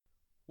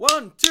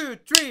1, 2,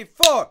 3,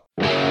 4.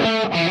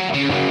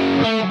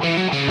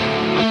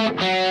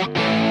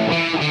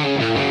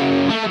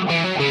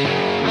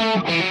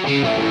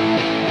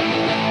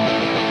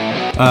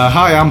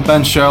 Hi, I'm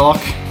Ben Sherlock,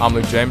 I'm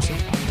Luke Jameson.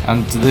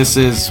 and this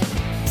is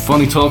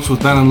Funny Talks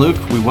with Ben and Luke.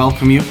 We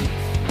welcome you,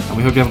 and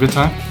we hope you have a good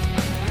time.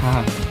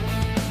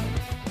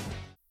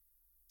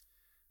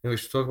 We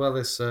should talk about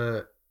this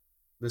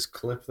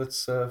clip that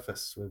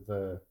surfaced with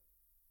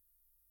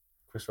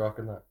Chris Rock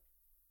and that.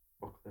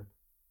 What clip?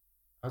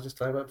 I was just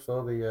talking about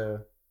before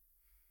the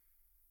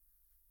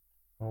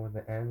with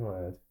the N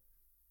word.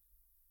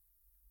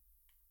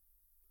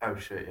 Oh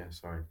shit, yeah,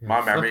 sorry. Yeah,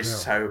 My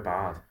memory's fucking so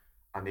bad.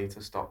 I need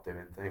to stop doing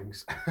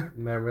things.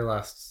 Memory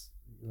lasts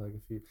like a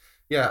few.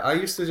 Yeah, I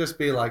used to just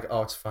be like,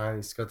 "Oh, it's fine.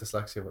 He's got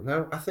dyslexia." But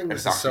no, I think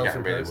It's this is actually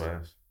getting really self-imposed.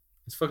 worse.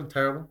 It's fucking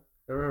terrible.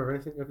 I don't remember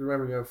anything. I can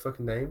remember your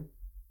fucking name.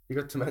 You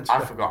got dementia.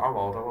 I forgot how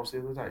old I was the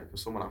other day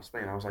because someone asked me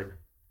and I was like,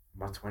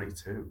 am I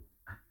 22?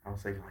 I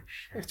was thinking like,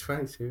 You're shit.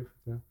 22.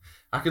 Yeah.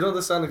 I could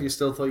understand if you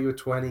still thought you were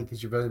 20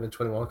 because you've only been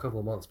 21 a couple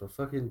of months, but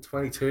fucking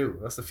 22.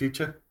 That's the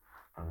future.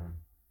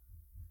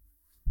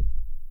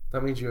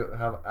 That means you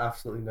have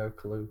absolutely no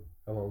clue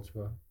how old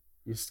you are.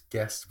 You just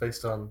guessed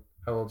based on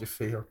how old you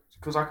feel.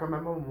 Because I can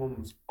remember my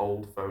mum's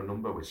old phone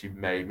number, which she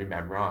made me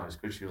memorise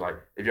because she was like,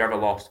 if you're ever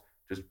lost,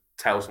 just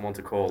tell someone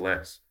to call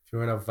this. If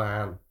you're in a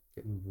van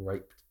getting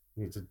raped,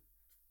 you need to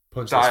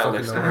punch this Dial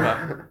fucking this number.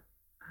 number.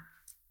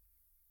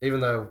 Even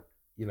though,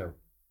 you know,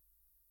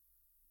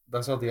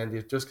 that's not the end.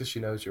 Just because she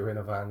knows you're in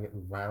a van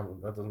getting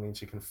rammed, that doesn't mean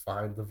she can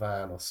find the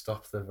van or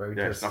stop the road.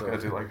 Yeah, it's not going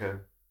to do like a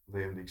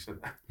Liam Neeson.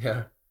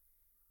 Yeah.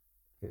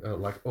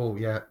 Like, oh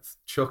yeah,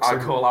 Chuck. I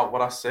call out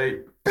what I see.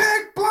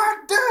 Big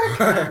black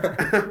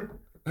dick!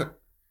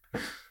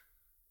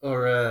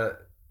 Or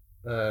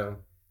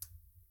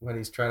when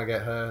he's trying to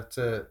get her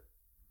to,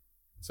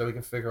 so he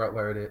can figure out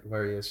where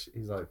he is.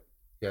 He's like,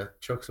 yeah,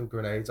 chuck some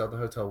grenades out the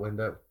hotel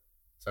window,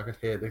 so I can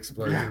hear the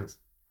explosions.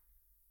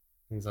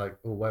 And he's like,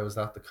 oh, where was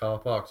that? The car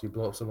park? So you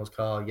blow up someone's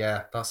car?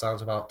 Yeah, that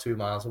sounds about 2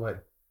 miles away.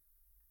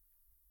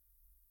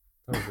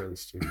 That was really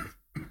stupid.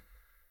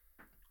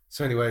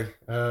 So anyway,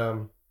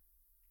 you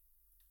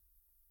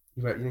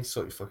need to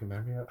sort your fucking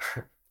memory out.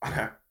 I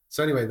know.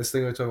 So anyway, this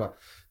thing we were talking about,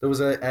 there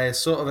was a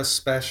sort of a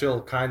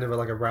special kind of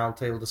like a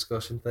roundtable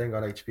discussion thing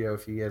on HBO a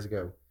few years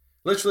ago.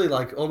 Literally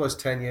like almost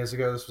 10 years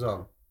ago this was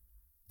on,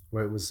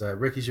 where it was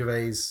Ricky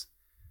Gervais,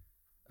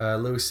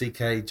 Louis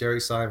C.K., Jerry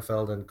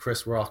Seinfeld, and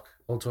Chris Rock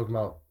all talking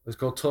about, it was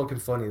called Talking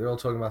Funny. They're all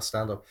talking about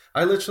stand-up.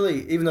 I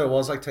literally, even though it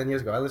was like 10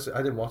 years ago, I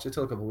didn't watch it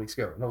till a couple of weeks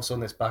ago, and all of a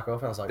sudden it's back off,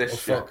 and I was like, This oh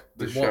shit, fuck.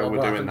 the What show we're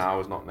doing happened? now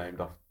is not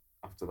named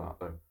after that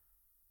though.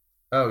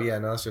 Oh yeah,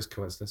 no, that's just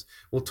coincidence.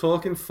 Well,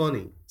 Talking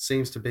Funny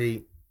seems to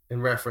be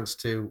in reference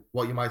to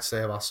what you might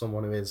say about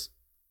someone who is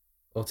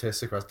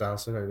autistic or has Down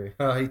syndrome.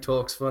 Oh, he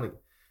talks funny.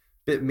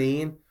 Bit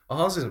mean.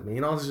 Ours isn't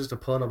mean. Ours is just a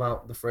pun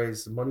about the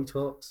phrase money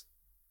talks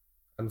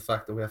and the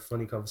fact that we have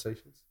funny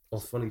conversations. Or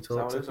funny Is that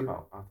talks. what it's if you-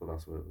 about? I thought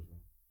that's what it was about.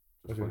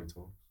 What Just do you funny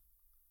talks.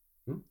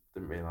 Hmm?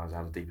 Didn't realise it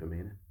had a deeper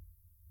meaning.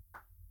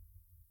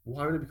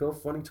 Why would it be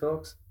called funny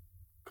talks?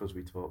 Because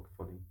we talk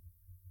funny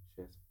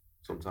shit.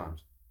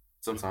 Sometimes.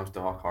 Sometimes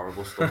dark,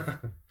 horrible stuff.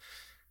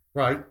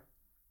 Right.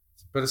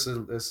 But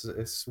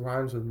it's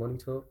rhymes with money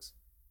talks.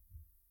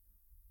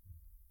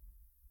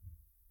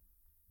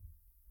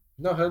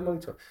 No, heard money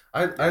talk.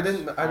 I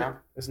didn't. have.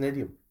 It's an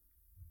idiom.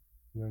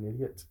 You're an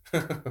idiot.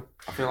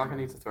 I feel like I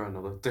need to throw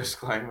another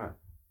disclaimer.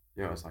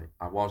 You know, it's like,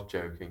 I was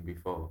joking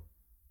before.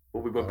 But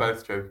we were Oh.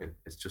 both joking.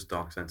 It's just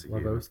dark sense of We're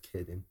humour. both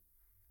kidding.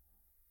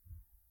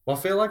 Well, I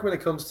feel like when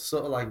it comes to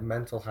sort of like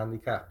mental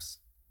handicaps,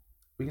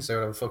 we can say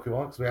whatever the fuck we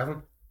want because we have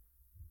them.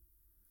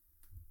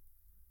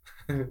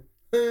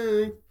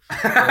 Hey.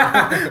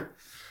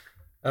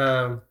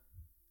 It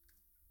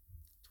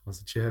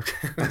was a joke.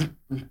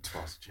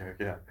 Twice a joke,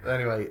 yeah.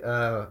 Anyway,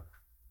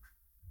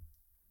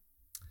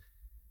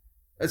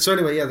 so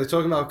anyway, yeah, they're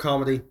talking about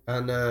comedy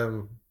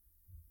and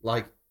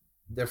like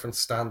different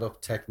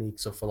stand-up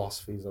techniques or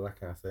philosophies or that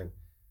kind of thing.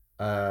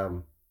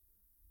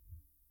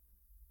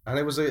 And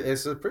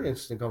it's a pretty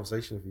interesting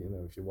conversation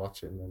if you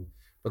watch it,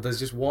 but there's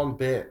just one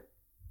bit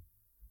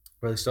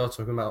where they start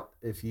talking about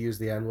if you use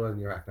the N-word in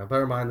your act. Now,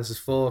 bear in mind, this is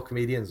 4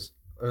 comedians,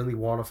 only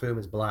one of whom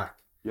is black.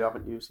 You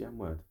haven't used the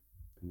M-word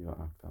in your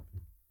act, have you?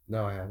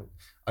 No, I haven't.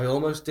 I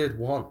almost did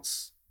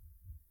once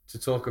to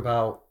talk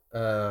about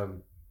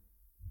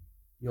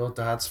your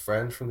dad's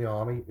friend from the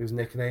army whose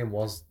nickname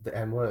was the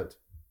N-word.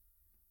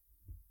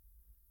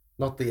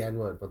 Not the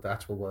N-word, but the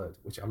actual word,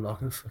 which I'm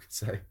not going to fucking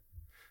say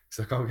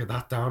because I can't get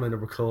that down in a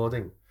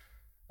recording.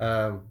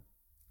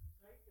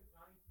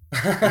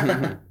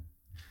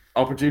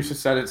 Our producer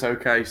said it's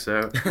okay,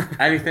 so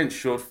anything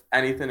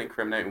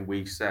incriminating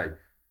we say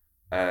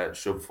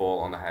should fall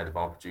on the head of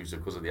our producer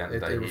because at the end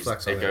of the It day,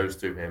 reflects on it him. goes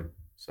through him.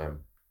 So,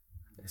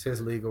 It's his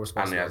legal and the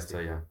responsibility.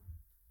 editor, yeah.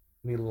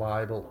 Any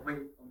libel,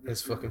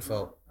 his fucking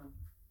fault.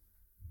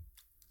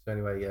 So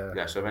anyway, yeah.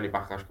 Yeah, so if any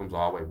backlash comes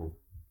our way, we'll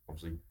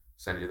obviously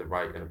send you the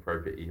right and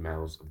appropriate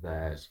emails of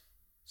theirs.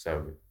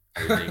 So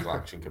any legal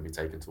action can be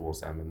taken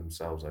towards them and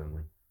themselves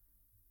only.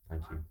 Thank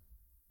you.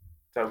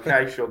 It's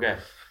okay, sugar.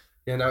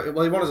 You know,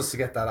 well, he wanted us to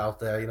get that out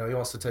there. You know, he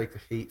wants to take the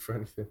heat for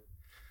anything.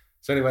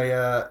 So anyway,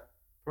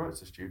 Bro,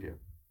 it's a studio.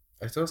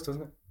 it does,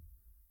 doesn't it?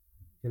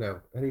 You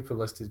know, any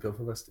publicity is good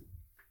publicity.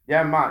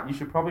 Yeah, Matt, you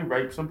should probably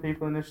rape some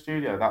people in this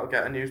studio. That'll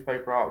get a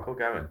newspaper article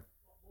going.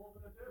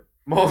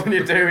 More than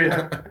you do,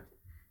 yeah.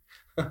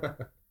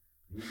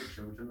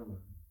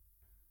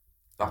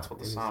 That's what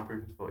the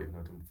soundproof is for, even though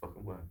it doesn't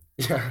fucking work.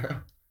 Yeah.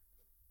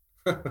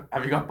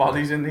 Have you got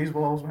bodies in these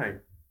walls, mate?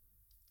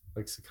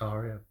 Like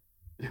Sicario.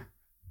 Yeah.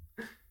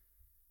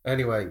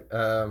 Anyway,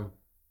 so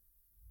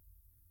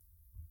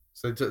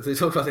they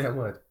talk about the M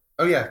word.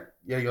 Oh yeah,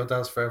 your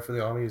dad's friend for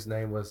the army, whose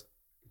name was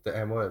the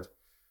M word,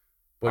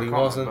 but I he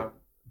can't wasn't. remember.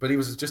 But he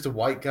was just a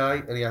white guy,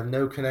 and he had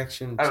no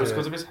connection. Oh, to it was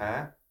because of his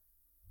hair.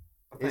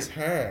 I his think.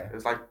 hair. It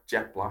was like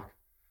jet black.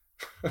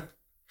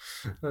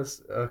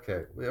 That's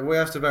okay. We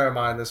have to bear in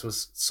mind this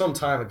was some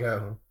time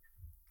ago.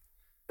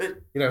 You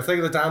know,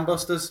 think of the Dam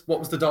Busters. What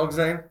was the dog's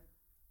name?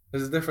 It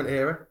was a different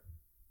era.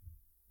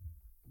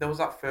 There was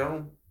that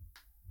film,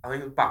 I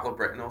think it was Battle of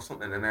Britain or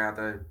something, and they had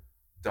a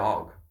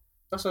dog.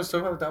 That's what I was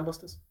talking about, the Dam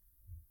Busters.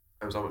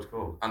 That was how it's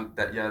called. And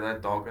they had a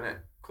dog in it,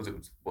 because it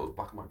was, well, it was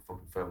black and white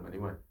fucking film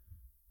anyway.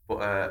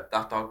 But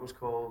that dog was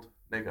called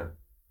Nigger.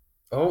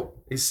 Oh,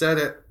 he said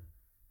it.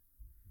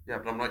 Yeah,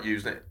 but I'm not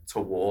using it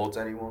towards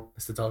anyone.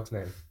 It's the dog's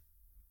name.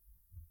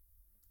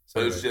 So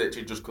it was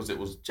literally just because it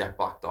was jet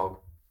black dog.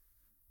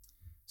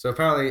 So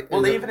apparently...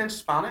 Well, even in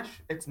Spanish,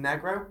 it's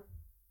negro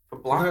for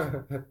black.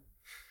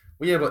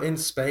 Well, yeah, but in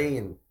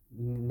Spain,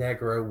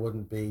 negro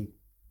wouldn't be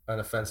an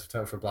offensive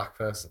term for a black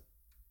person.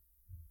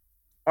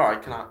 All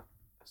right, can I...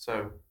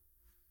 So,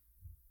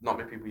 not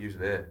many people use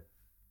it here.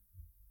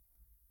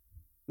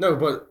 No,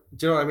 but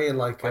do you know what I mean?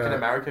 Like in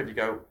America, if you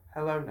go,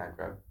 hello,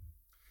 negro.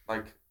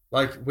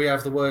 Like we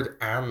have the word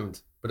and,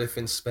 but if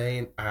in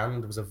Spain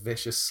and was a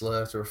vicious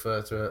slur to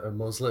refer to a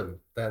Muslim,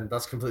 then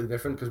that's completely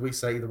different because we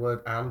say the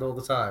word and all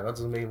the time. That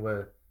doesn't mean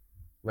we're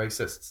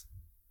racists.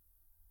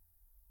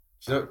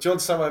 Do you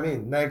understand what I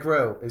mean?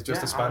 Negro is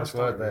just a Spanish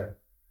word there.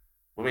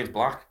 What means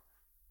black?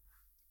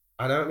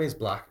 I know it means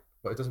black,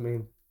 but it doesn't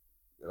mean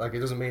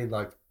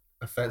like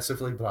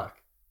offensively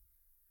black.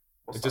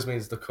 It just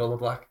means the colour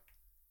black.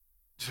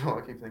 Do you know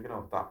what I keep thinking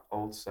of? That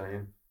old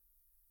saying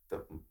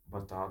that my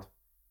dad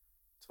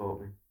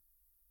taught me.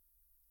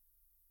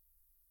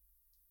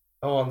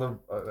 Oh, on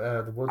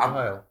the wood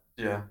pile.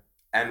 Yeah,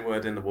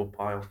 N-word in the wood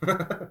pile.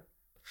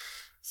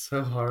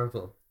 So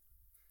horrible.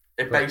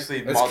 It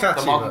basically the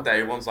modern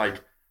day one's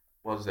like,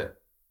 what is it?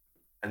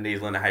 A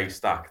needle in a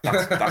haystack.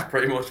 That's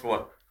pretty much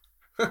what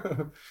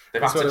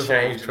they've had to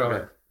change from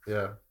it.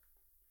 Yeah.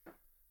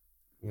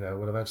 You know,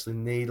 when eventually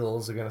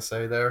needles are going to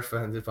say they're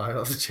offended by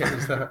how to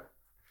change that.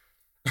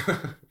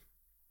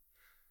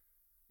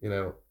 You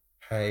know,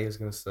 hay is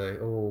going to say,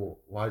 "Oh,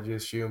 why do you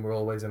assume we're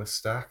always in a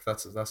stack?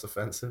 That's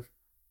offensive."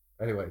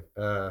 Anyway,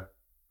 so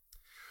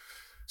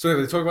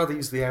anyway, they talk about the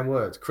use of the M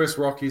word. Chris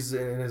Rock uses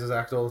it in his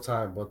act all the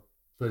time, but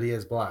he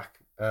is black.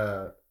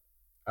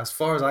 As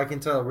far as I can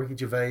tell, Ricky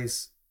Gervais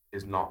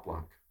is not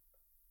black.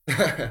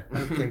 I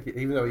don't think,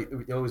 even though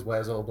he always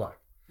wears all black.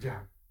 Yeah,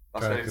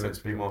 that's how he said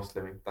to be more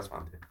slimming. That's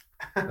what I do.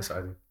 That's what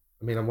I do.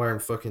 I mean, I'm wearing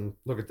fucking.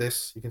 Look at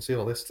this. You can see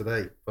all this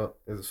today, but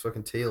it's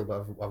fucking teal.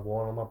 But I've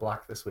worn all my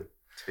black this week.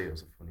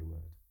 Teal's a funny word.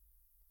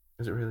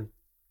 Is it really?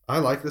 I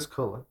like this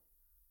color,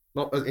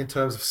 not in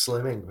terms of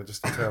slimming, but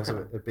just in terms of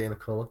it being a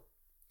color.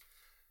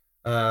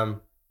 Yeah,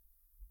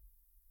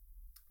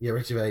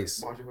 Ricky Gervais.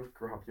 Why do you want to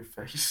grab your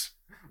face?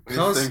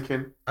 Because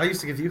thinking? I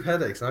used to give you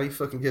headaches. Now you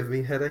fucking give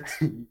me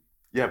headaches.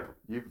 Yeah, but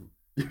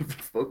you're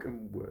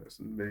fucking worse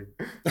than me.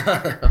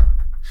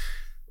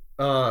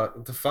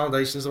 The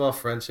foundations of our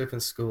friendship in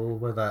school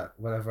were that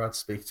whenever I'd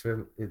speak to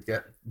him, he'd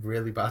get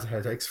really bad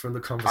headaches from the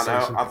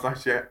conversation. I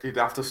know, he'd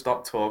have to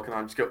stop talking and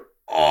I'd just go,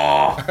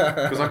 oh,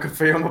 because I could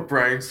feel my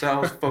brain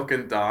cells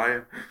fucking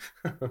dying.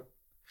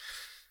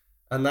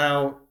 And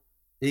now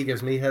he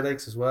gives me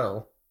headaches as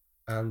well.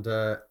 And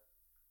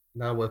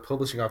now we're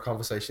publishing our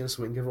conversations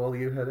so we can give all of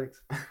you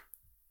headaches.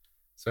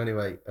 So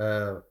anyway,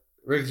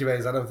 Ricky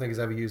Gervais, I don't think has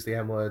ever used the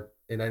M word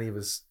in any of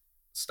his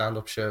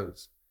stand-up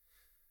shows.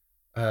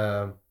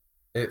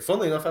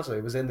 Funnily enough, actually,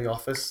 it was in The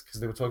Office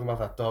because they were talking about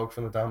that dog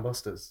from the Dam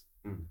Busters.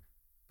 Mm.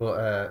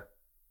 But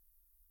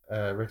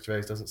Ricky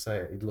Gervais doesn't say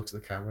it. He looks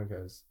at the camera and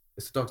goes,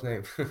 "It's the dog's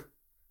name." Do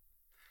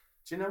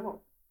you know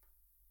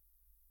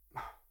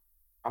what?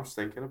 I'm just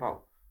thinking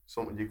about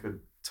something you could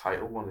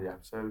title one of the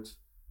episodes.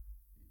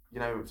 You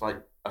know, it's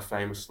like a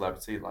famous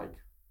celebrity, like,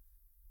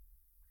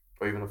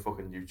 or even a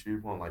fucking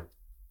YouTube one, like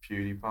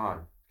PewDiePie.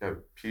 Go,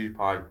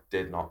 PewDiePie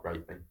did not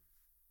rape me.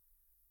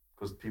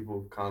 Because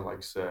people kind of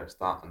like search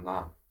that and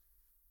that.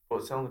 But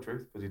it's telling the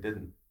truth because he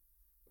didn't.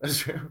 That's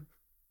true.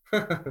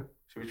 Should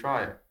we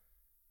try it?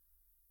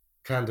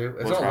 Can do.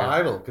 It's We'll not try.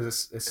 libel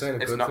because it's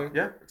saying a good thing.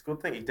 Yeah, it's a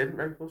good thing. He didn't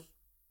rape us.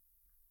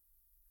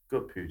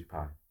 Good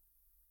PewDiePie.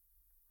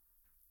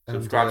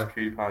 Subscribe to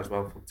PewDiePie as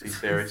well for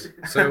T-Series.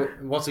 So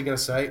what's he going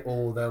to say?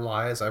 Oh, they're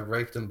liars. I've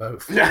raped them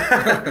both.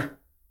 Yeah.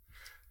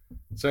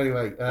 So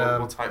anyway.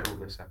 We'll title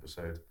this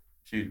episode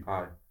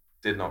PewDiePie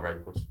did not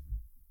rape us.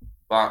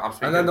 But I'm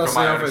speaking then they'll from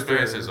say my own over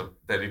experiences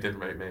that he didn't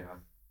rape me.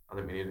 I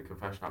think we need a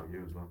confession out of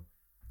you as well.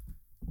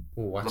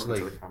 Oh, actually, Look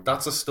into the camera.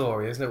 that's a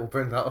story, isn't it? We'll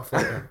bring that up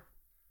later.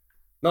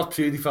 Not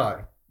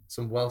PewDiePie.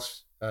 Some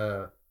Welsh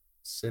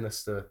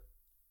sinister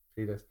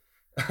penis.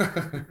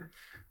 And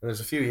it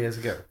was a few years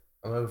ago.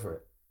 I'm over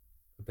it.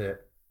 A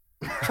bit.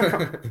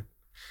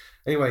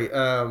 Anyway,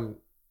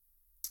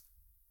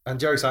 and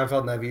Jerry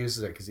Seinfeld never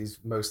uses it because he's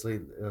mostly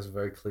has a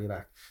very clean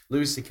act.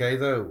 Louis C.K.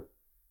 though,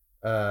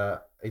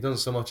 he doesn't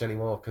so much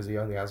anymore because he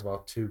only has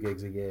about 2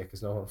 gigs a year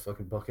because no one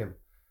fucking book him.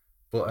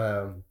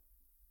 But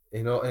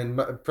you know, in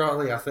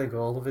probably I think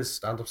all of his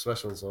stand-up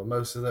specials or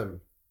most of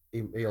them,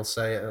 he'll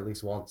say it at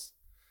least once.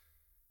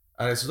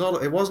 And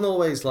it wasn't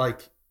always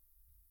like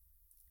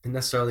in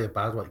necessarily a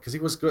bad way because he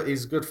was good.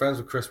 He's good friends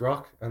with Chris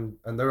Rock, and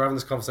they were having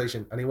this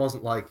conversation, and he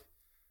wasn't like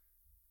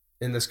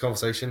in this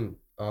conversation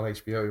on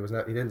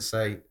HBO. He didn't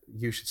say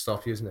you should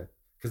stop using it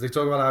because they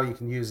talk about how you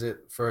can use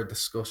it for a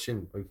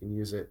discussion, or you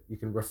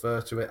can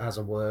refer to it as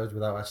a word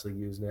without actually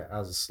using it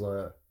as a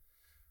slur.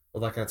 All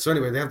that kind of. So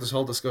anyway, they have this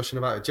whole discussion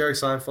about it. Jerry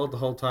Seinfeld the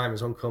whole time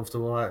is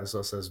uncomfortable with it and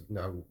sort of says,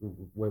 "No,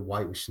 we're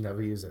white. We should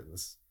never use it.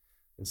 It's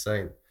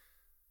insane."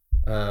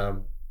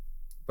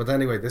 But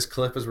anyway, this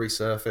clip has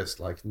resurfaced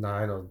like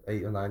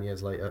 8 or 9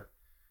 years later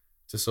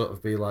to sort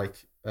of be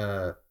like,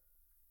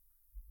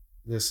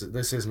 this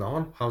isn't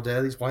on. How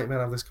dare these white men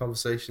have this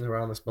conversation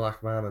around this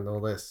black man and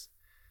all this?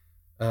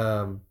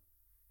 Because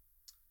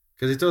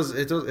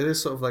it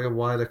is sort of like a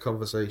wider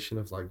conversation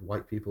of like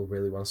white people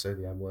really want to say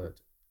the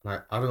N-word.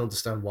 And I don't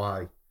understand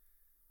why.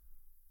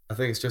 I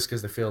think it's just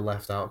because they feel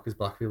left out because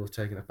black people have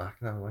taken it back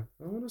now. I'm like,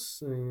 I want to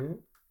see it.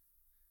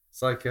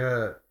 It's like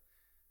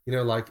you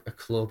know, like a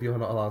club you're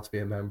not allowed to be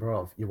a member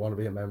of. You want to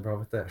be a member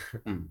of it there.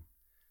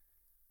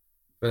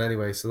 But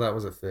anyway, so that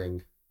was a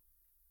thing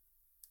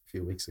a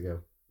few weeks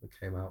ago that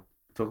came out.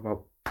 Talk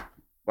about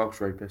Welsh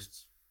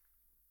rapists.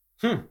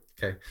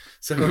 Okay.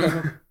 So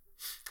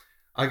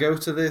I go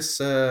to this,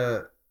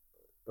 or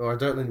I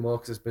don't anymore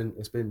because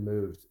it's been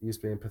moved. It used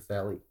to be in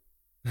Pwllheli,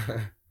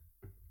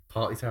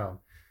 Party Town.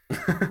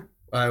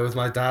 With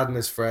my dad and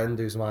his friend,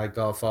 who's my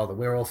godfather.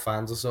 We're all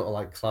fans of sort of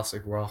like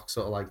classic rock,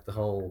 sort of like the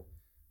whole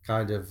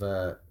kind of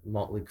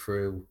Motley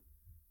Crue,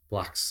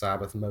 Black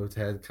Sabbath,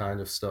 Motorhead kind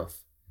of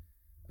stuff.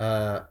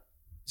 So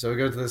we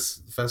go to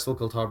this festival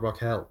called Hard Rock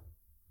Hell.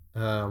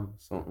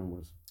 Something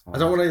was. I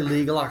don't want any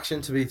legal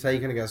action to be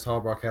taken against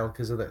Hard Rock Hell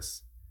because of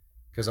this.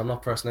 Because I'm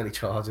not pressing any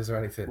charges or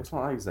anything. It's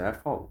not like it's their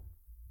fault.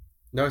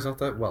 No, it's not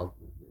that. Well,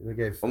 they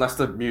gave. Unless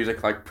the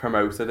music like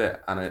promoted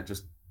it and it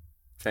just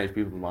changed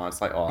people's minds.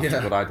 It's like, oh, that's a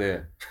good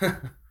idea. Oh,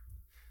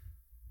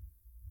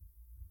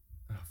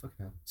 fucking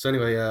hell. So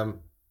anyway,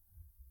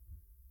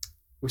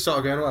 we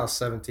started going when I was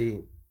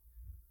 17.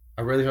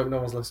 I really hope no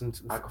one's listening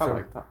to. I quite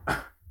like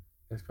that.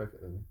 It's quite good,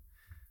 isn't it?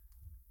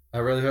 I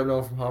really hope no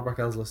one from Hard Rock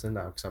Hell's listening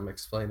now because I'm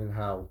explaining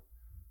how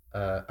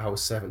I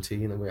was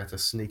 17 and we had to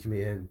sneak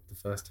me in the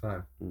first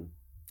time.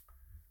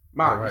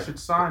 Matt, right. You should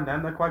sign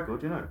them. They're quite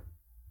good, you know.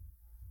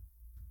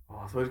 Oh,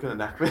 I thought he was going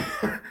to neck me.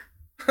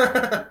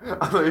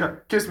 I thought, yeah,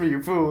 kiss me,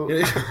 you fool.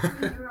 You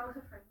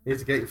need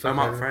to get your phone. I'm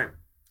out of frame.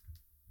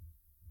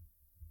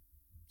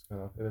 What's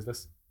going on? Who is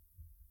this?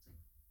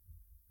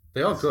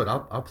 They are good.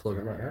 I'll plug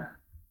him right now.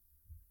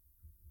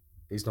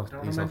 He's not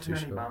too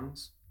sure.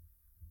 Bands.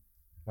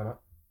 Why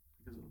not?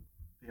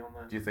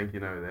 Do you think you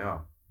know who they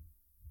are?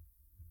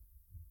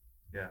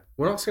 Yeah.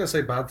 We're not just going to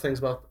say bad things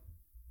about them.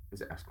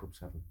 Is it S Club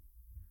 7?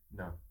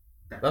 No.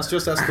 That's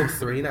just S Club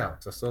 3 now.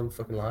 Because I saw them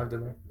fucking live,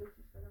 didn't I?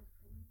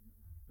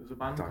 There's a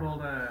band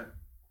called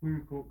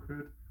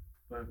Could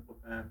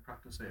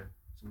Practice Here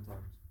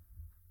sometimes.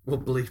 We'll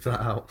bleep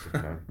that out.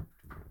 Okay.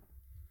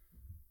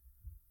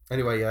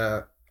 Anyway,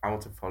 I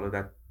want to follow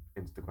their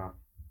Instagram.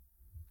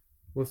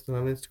 what's the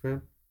name on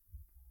Instagram?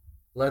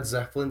 Led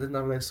Zeppelin didn't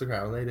have an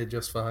Instagram and they did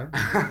just fine.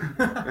 I'll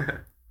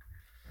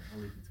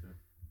leave you to it.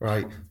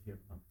 Right.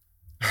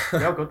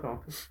 They're good,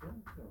 though.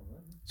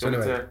 So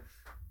anyway. Have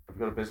you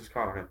got a business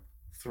card I can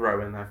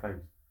throw in their face?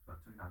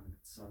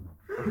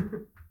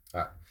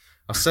 I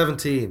was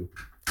 17,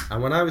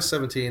 and when I was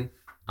 17,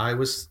 I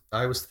was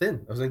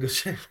thin. I was in good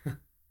shape.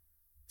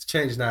 It's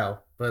changed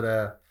now,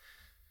 but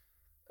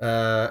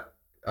I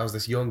was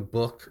this young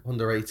buck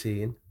under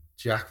 18,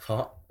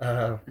 jackpot.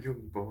 Young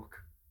buck.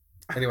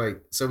 Anyway,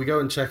 so we go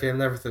and check in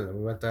and everything, and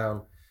we went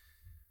down.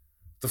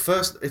 The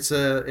first,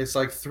 it's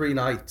like 3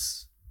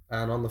 nights,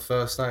 and on the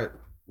first night,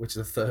 which is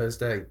a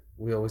Thursday,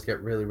 we always get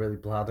really, really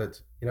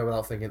bladdered, you know,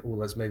 without thinking, oh,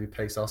 let's maybe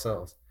pace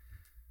ourselves.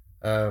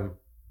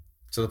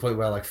 To the point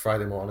where like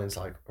Friday morning it's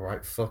like, all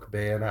right, fuck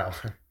beer now.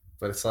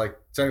 But it's like,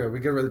 so anyway, we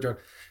get really drunk.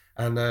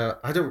 And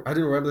I didn't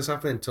remember this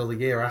happening until the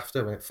year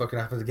after when it fucking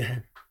happened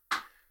again.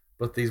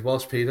 But these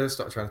Welsh pedos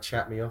started trying to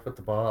chat me up at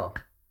the bar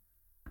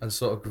and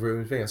sort of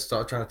groomed me and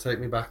started trying to take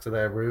me back to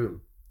their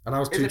room. And I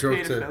was too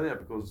drunk to... paedophilia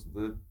because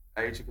the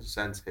age of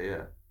consent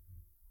here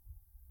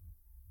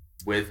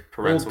with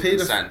parental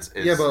consent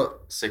is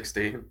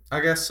 16. I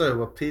guess so,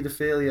 but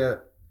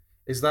paedophilia,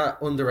 is that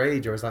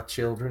underage or is that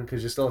children?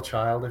 Because you're still a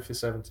child if you're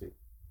 17.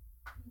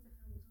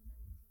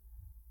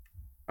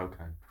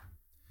 Okay.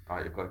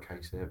 Right, you've got a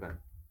case here, Ben.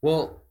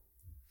 Well,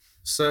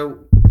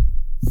 so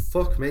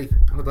fuck me.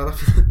 How did that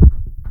happen?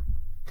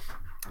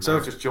 So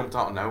it just jumped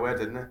out of nowhere,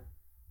 didn't it?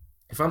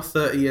 If I'm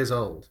 30 years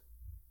old,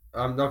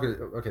 I'm not gonna.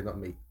 Okay, not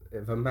me.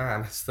 If a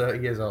man is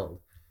 30 years old,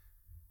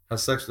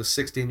 has sex with a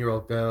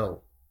 16-year-old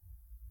girl,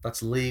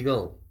 that's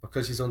legal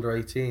because she's under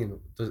 18.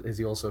 Is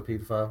he also a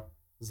paedophile?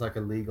 It's like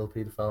a legal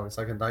paedophile. It's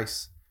like a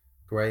nice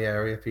grey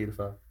area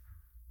paedophile.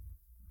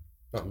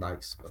 Not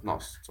nice, but It's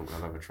not something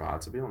I've ever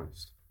tried, to be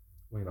honest.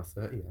 well, you're not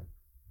 30 yet.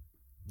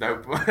 No,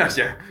 but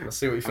yeah. Let's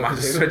see what you I might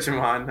fucking just do. switch your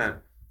mind then.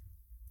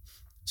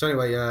 So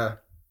anyway,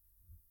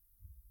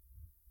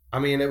 I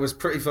mean, it was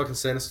pretty fucking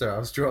sinister. I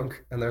was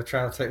drunk, and they were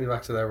trying to take me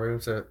back to their room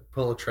to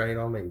pull a train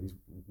on me. These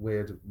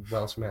weird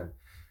Welsh men.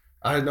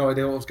 I had no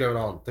idea what was going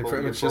on. They Pull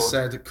pretty you much just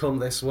forward. said, "Come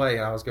this way,"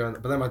 and I was going.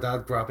 But then my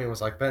dad grabbed me and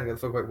was like, "Ben, get the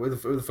fuck away! Who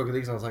the fuck are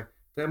these?" And I was like,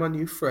 "They're my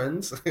new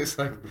friends." It's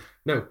like,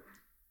 no,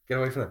 get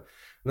away from them.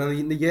 And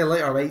then a year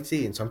later, I'm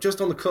 18, so I'm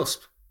just on the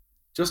cusp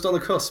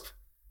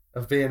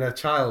of being a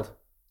child.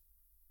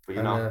 But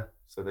you're And, not.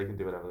 So they can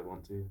do whatever they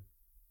want to you.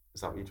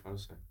 Is that what you're trying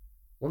to say?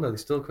 Well, no, they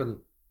still couldn't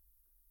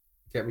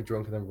get me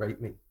drunk and then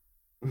rape me.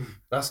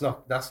 That's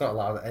not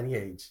allowed at any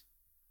age.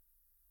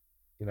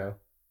 You know,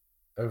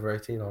 over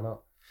 18 or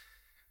not.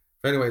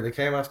 But anyway, they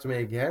came after me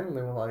again, and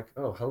they were like,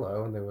 "Oh,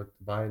 hello," and they were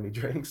buying me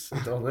drinks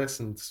and all this,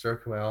 and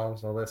stroking my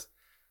arms and all this,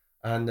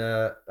 and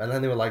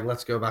then they were like,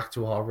 "Let's go back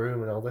to our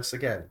room and all this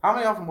again." How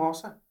many of them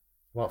was there?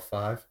 What,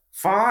 5?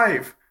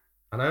 5!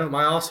 I know,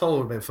 my arsehole would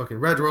have been fucking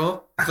red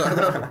raw.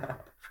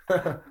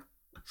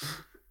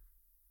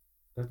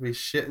 I'd be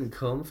shit and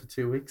cum for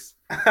 2 weeks.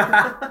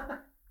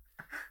 Coming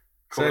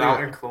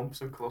out in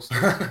clumps and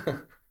clusters.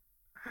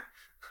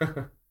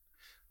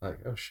 Like,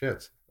 oh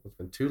shit, there's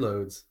been 2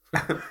 loads.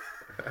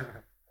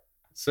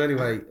 So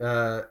anyway,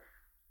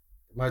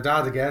 my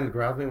dad again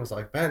grabbed me and was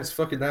like, "Ben, it's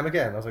fucking them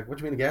again." I was like, "What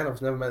do you mean again?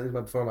 I've never met these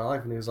men before in my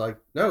life." And he was like,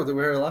 "No, they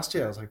were here last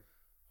year." I was like,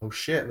 "Oh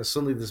shit." And then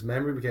suddenly this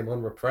memory became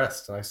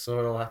unrepressed and I saw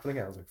it all happen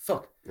again. I was like,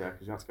 "Fuck." Yeah,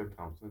 because you had to go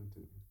counselling,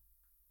 didn't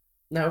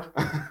No.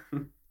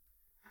 you?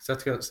 So I had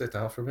to go and sit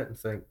down for a bit and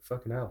think,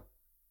 fucking hell.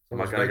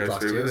 Am I Almost gonna raped go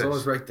last through year. It with was this?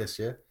 almost raped this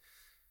year.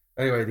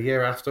 Anyway, the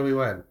year after we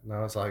went, and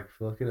I was like,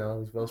 fucking hell,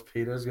 these Welsh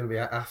pedos are going to be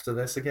after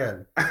this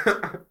again.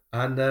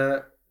 And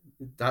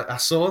I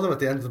saw them at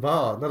the end of the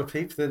bar. Not a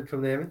peep didn't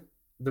come near me.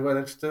 They weren't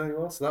interested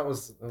anymore. So I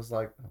was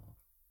like, oh,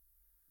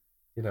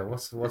 you know,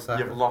 what's happened?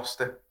 You've lost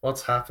it.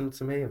 What's happened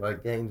to me? Have I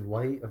gained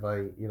weight? Have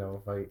I?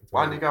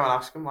 Why don't you go and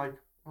ask them, like,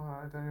 "Oh,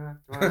 I don't know,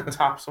 do you want to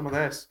tap some of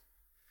this?"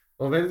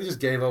 Well, maybe they just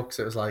gave up because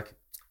it was like,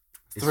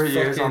 3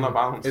 years on the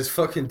bounce. His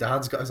fucking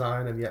dad's got his eye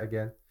on him yet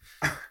again.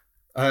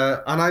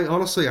 And I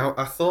honestly,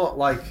 I thought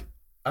like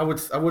I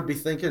would be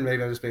thinking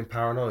maybe I'm just being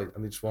paranoid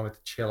and they just wanted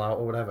to chill out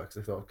or whatever because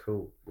they thought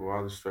cool.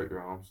 Why just straight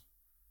your arms?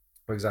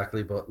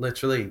 Exactly, but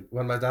literally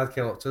when my dad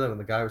came up to them and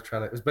the guy was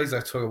trying to, it was basically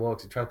like tug of war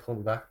because he tried to pull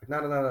me back.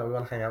 Like, no, we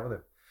want to hang out with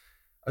him.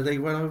 And then he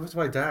went over to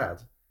my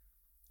dad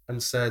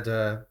and said,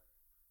 "I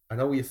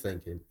know what you're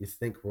thinking. You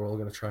think we're all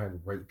going to try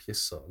and rape your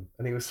son."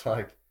 And he was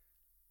like,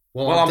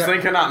 Well, I'm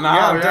thinking that now.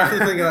 Yeah, I'm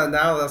definitely thinking that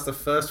now. That's the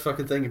first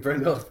fucking thing you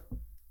bring up.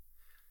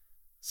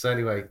 So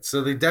anyway,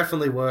 so they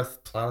definitely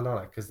worth planning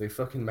on it because they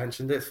fucking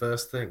mentioned it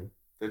first thing.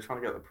 They're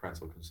trying to get the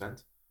parental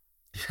consent.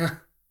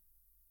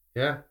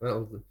 Yeah.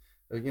 Well,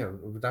 you know,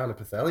 we're down in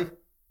Pwllheli.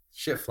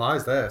 Shit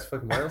flies there. It's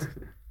fucking Wales.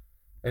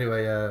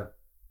 Anyway,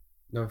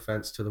 no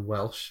offense to the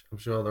Welsh. I'm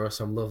sure there are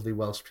some lovely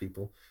Welsh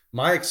people.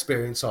 My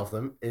experience of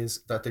them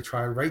is that they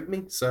try and rape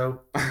me.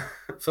 So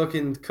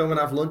fucking come and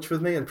have lunch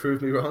with me and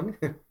prove me wrong.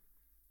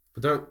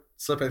 But don't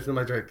slip anything in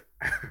my drink.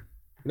 You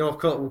know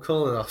what? We'll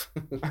call it off.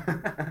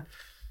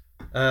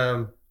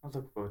 I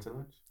look forward to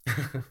lunch.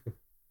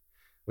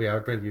 Well, yeah,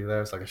 I'd bring you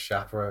there as like a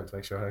chaperone to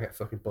make sure I don't get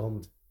fucking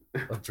bummed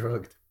or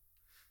drugged.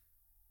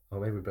 Or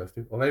maybe we both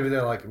do. Or maybe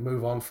they'll like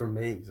move on from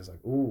me. It's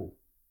like, ooh,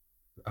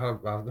 I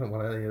don't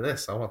want any of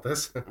this. I want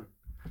this.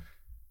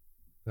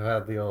 I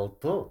had the old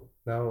bull.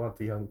 Now I want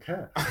the young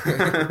cat.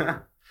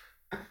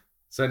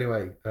 So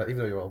anyway, even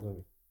though you're older than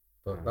me,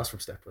 but that's from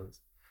Step Brothers.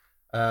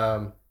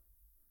 And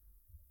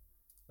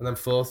then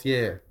 4th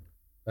year,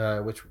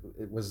 which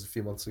it was a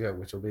few months ago,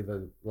 which will be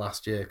the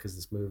last year because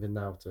it's moving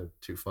now to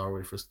too far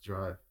away for us to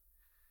drive.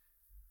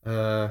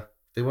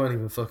 They weren't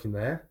even fucking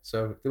there,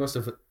 so they must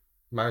have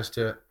managed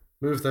to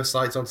move their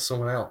sights onto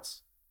someone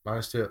else,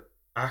 managed to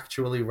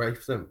actually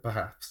rape them,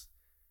 perhaps,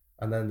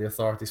 and then the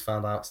authorities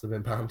found out, so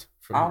they've been banned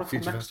from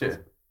future next festivals.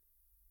 year.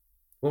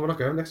 Well, we're not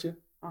going next year.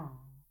 Oh.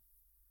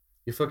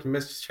 You fucking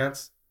missed your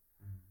chance.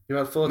 You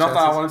had 4 Not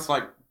chances. that I wanted to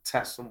like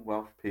test some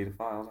Welsh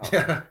paedophiles out.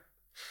 Yeah.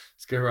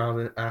 Just go around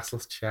in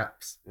assless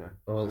chaps. Yeah.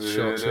 Or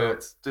short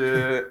shorts.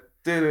 Do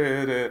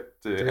Do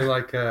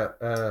like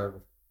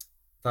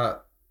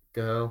that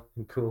girl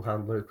in Cool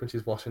Hand Luke when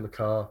she's washing the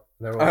car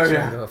and they're all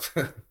chained up.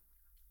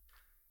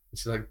 And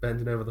she's like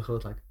bending over the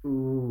hood like,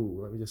 ooh,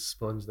 let me just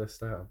sponge this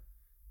down.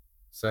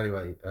 So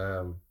anyway,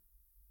 I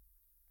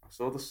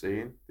saw the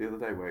scene the other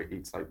day where he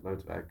eats like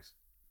loads of eggs.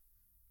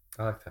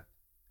 I like that.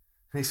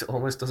 He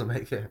almost doesn't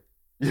make it.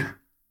 Yeah.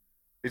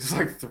 He's just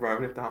like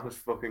throwing it down his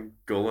fucking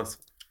gullet.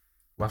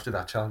 We'll have to do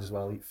that challenge as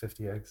well. Eat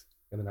 50 eggs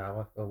in an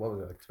hour. Or what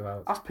was it, like 2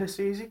 hours? That's piss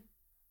easy.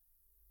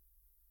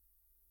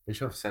 You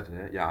sure? I've said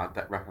it. Yeah,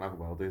 I reckon I could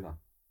well do that.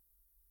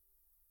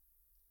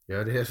 You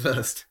heard it here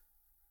first.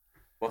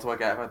 What do I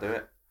get if I do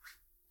it?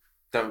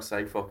 Don't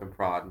say fucking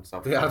pride and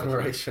self. The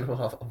admiration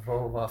of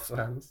all of our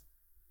fans.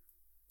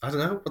 I don't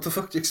know. What the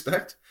fuck do you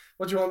expect?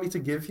 What do you want me to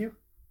give you?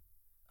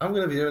 I'm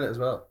going to be doing it as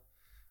well.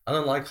 I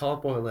don't like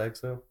hard-boiled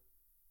eggs, though.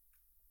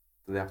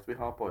 Do they have to be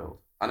hard-boiled?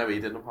 I know he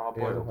did them Yeah,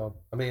 hard-boiled.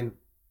 I mean,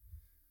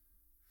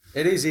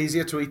 it is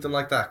easier to eat them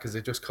like that because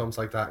it just comes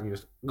like that and you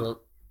just...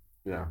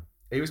 Yeah.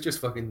 He was just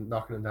fucking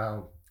knocking them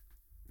down.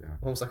 Yeah.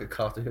 Almost like a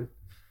cartoon.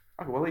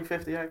 I could well eat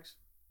 50 eggs.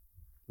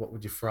 What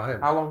would you fry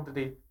him? How long did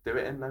he do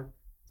it in, though?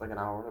 It's like an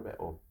hour and a bit,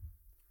 or...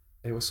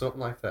 It was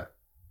something like that.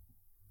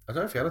 I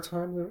don't know if he had a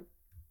time limit.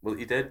 Well,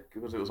 he did,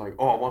 because it was like,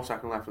 oh, 1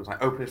 second left. It was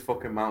like, open his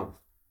fucking mouth.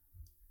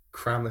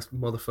 Cram this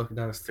motherfucker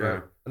down his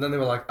throat. Yeah. And then they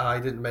were like,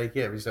 he didn't make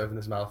it. He just opened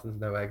his mouth and there's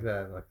no egg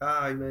there. And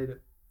like, he made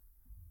it.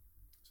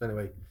 So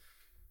anyway,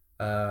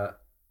 do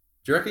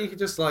you reckon you could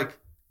just like,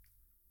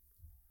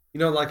 you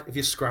know, like if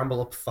you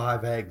scramble up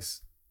 5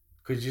 eggs,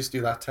 could you just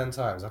do that 10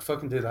 times? I'd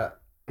fucking do that.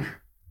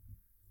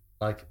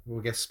 Like, we'll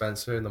get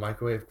Spencer in the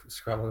microwave,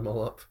 scramble them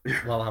all up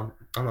while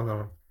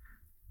I'm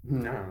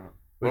No.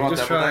 Will you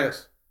just try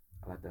eggs?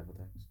 I like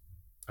deviled eggs.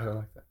 I don't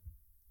like that.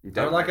 You I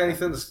don't like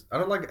anything. I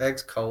don't like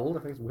eggs cold.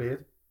 I think it's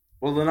weird.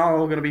 Well, they're not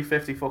all going to be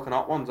 50 fucking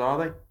hot ones, are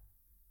they?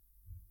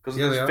 Because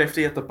Yeah, they there's are.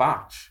 50 at the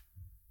batch.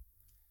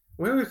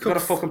 Where do we You've got to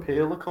cook? fucking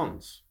peel the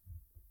cunts.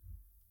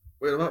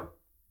 Wait, what?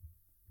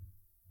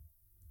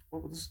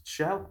 What with this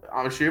shell?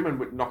 I'm assuming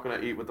we're not going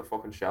to eat with the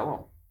fucking shell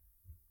on.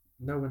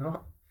 No, we're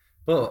not.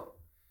 But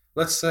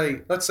let's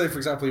say for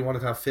example, you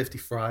wanted to have 50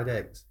 fried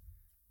eggs.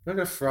 You're not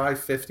going to fry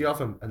 50 of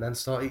them and then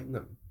start eating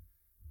them.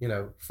 You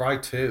know, fry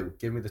 2,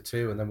 give me the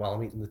 2, and then while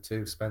I'm eating the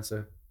 2,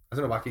 Spencer, I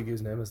don't know why I keep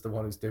using him as the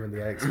one who's doing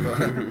the eggs,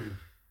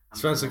 but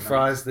Spencer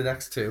fries the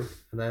next 2,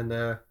 and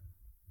then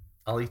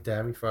I'll eat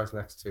them, he fries the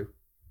next 2.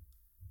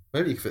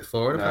 Maybe you can fit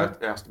 4 in a No, pan.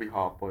 it has to be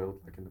hard boiled,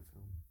 like in the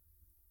film.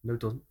 No, it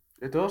doesn't.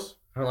 It does.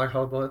 I don't like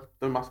hard boiled.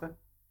 Doesn't matter.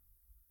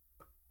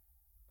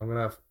 I'm going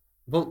to have...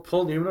 Well,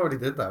 Paul Newman already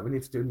did that. We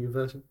need to do a new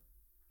version.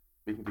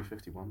 We can do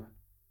 51 then.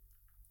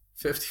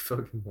 50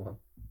 fucking 1.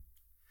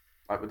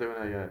 Like we're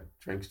doing a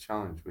drinks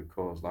challenge with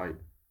Coors Light,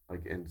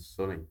 like in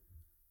Sunny.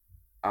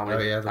 How Oh,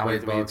 yeah, the how many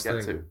Wade do we need Boggs to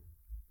get thing. to?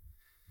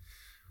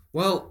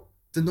 Well,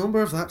 the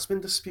number of that's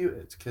been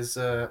disputed because...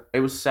 It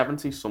was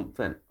 70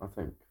 something, I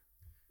think.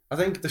 I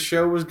think the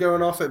show was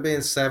going off at being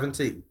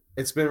 70.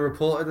 It's been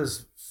reported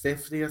as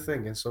 50, I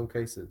think, in some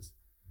cases.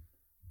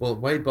 But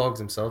Wade Boggs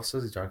himself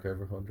says he drank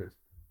over 100.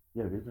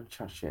 Yeah, we're gonna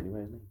chat shit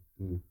anyway, isn't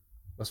he?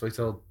 That's what he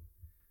told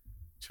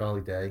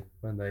Charlie Day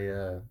when they,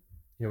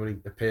 when he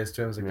appears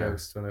to him as a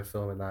ghost when they're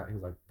filming that. He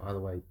was like, by the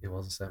way, it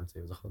wasn't 70,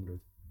 it was 100.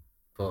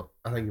 But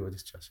I think he would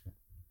just chat shit.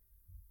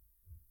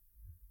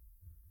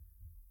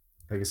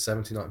 I think it's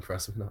 70 not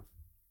impressive enough.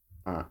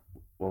 Alright.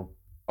 Well,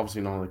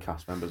 obviously none of the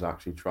cast members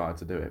actually tried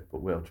to do it,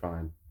 but we'll try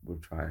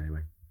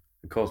anyway.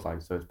 Of course,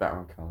 like, so it's better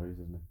on calories,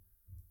 isn't it?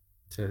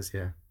 It is,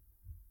 yeah.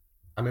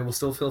 I mean, we'll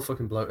still feel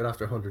fucking bloated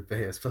after 100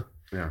 beers, but...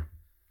 Yeah.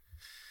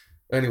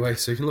 Anyway,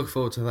 so you can look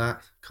forward to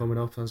that coming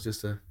up. That was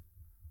just a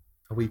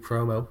wee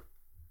promo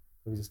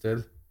we just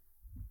did.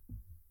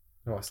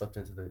 Oh, I slipped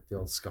into the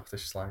old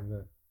Scottish slang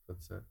there, but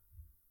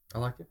I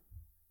like it.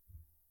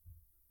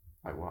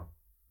 Like what?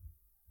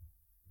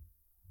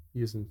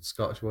 Using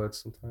Scottish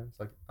words sometimes,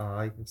 like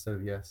I instead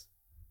of yes.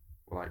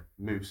 Well, like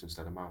moose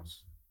instead of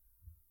mouse.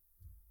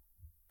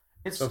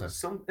 It's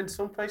Sometimes. in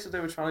some places they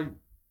were trying to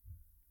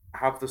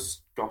have the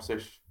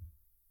Scottish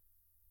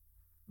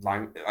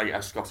like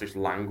a Scottish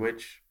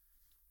language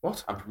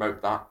What? and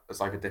promote that as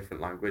like a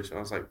different language, and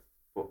I was like,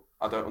 but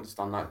I don't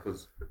understand that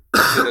because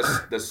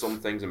there's some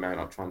things that may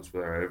not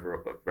transfer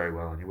over very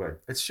well anyway.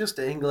 It's just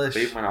English.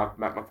 But even when I've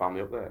met my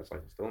family up there, it's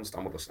like I still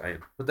understand what they're saying.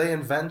 Would they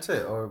invent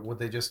it, or would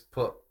they just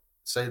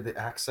say the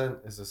accent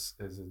is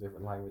a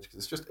different language? Because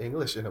it's just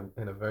English in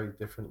a very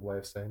different way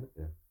of saying it.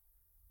 Yeah.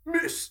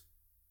 Miss.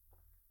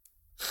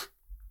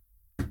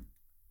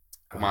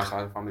 My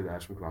side of the family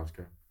there's from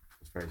Glasgow.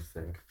 It's very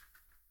thick.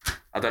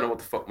 I don't know what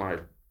the fuck my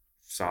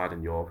side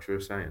in Yorkshire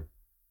is saying.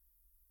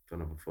 Don't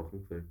have a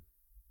fucking clue.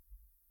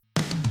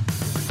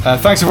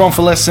 Thanks everyone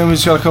for listening. We've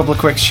just got a couple of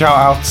quick shout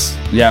outs.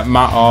 Yeah,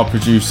 Matt, our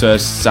producer,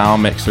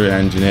 sound mixer and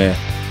engineer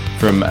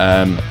from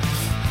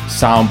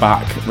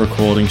Soundback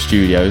Recording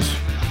Studios.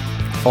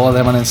 Follow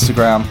them on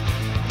Instagram,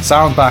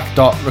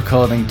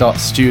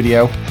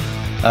 soundback.recording.studio.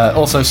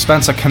 Also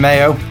Spencer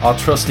Cameo, our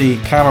trusty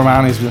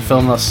cameraman who's been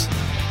filming us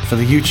for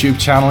the YouTube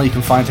channel. You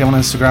can find him on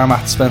Instagram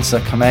at Spencer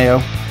Cameo.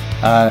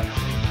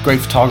 Great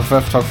photographer,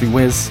 photography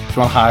whiz. If you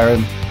want to hire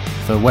him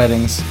for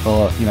weddings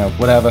or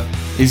whatever,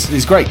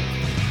 he's great.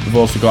 We've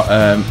also got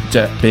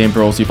being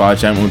brought to you by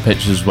Gentleman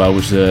Pictures as well,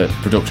 which is a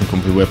production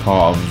company we're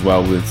part of as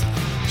well with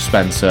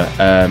Spencer.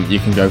 You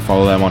can go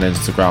follow them on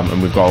Instagram,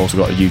 and we've also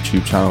got a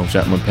YouTube channel,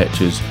 Gentleman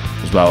Pictures,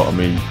 as well, and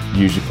we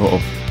usually put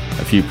up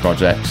a few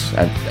projects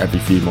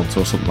every few months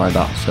or something like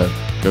that, so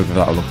go give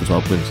that a look as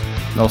well, please.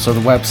 Also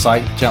the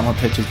website,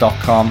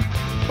 gentlemanpictures.com,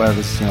 where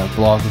there's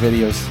blog,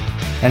 videos,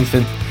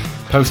 anything,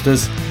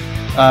 posters.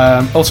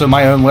 Also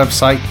my own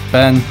website,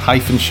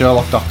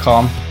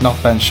 ben-sherlock.com, not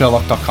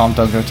bensherlock.com,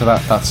 don't go to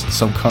that, that's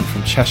some cunt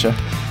from Cheshire.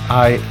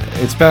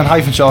 It's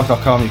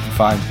ben-sherlock.com. You can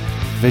find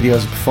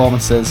videos of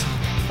performances.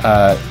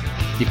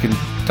 You can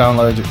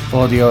download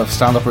audio of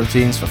stand-up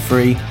routines for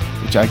free,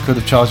 which I could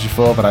have charged you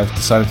for, but I've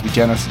decided to be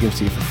generous and give it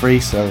to you for free,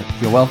 so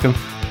you're welcome.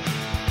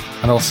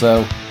 And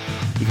also,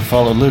 you can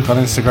follow Luke on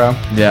Instagram.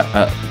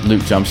 Yeah,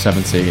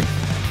 LukeJam17.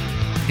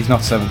 He's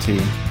not 17,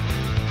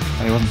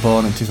 and he wasn't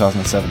born in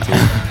 2017.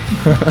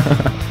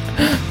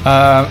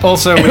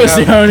 Also, It was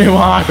the only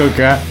one I could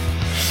get.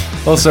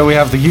 Also, we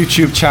have the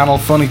YouTube channel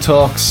Funny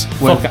Talks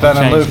with Ben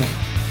and Luke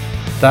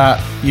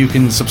that you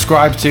can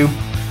subscribe to,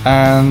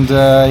 and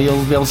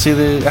you'll be able to see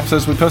the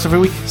episodes we post every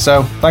week.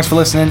 So, thanks for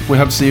listening. We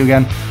hope to see you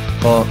again.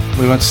 Or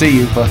we won't see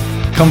you, but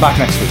come back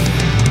next week.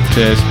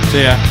 Cheers.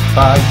 See ya.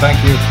 Bye.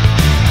 Thank you.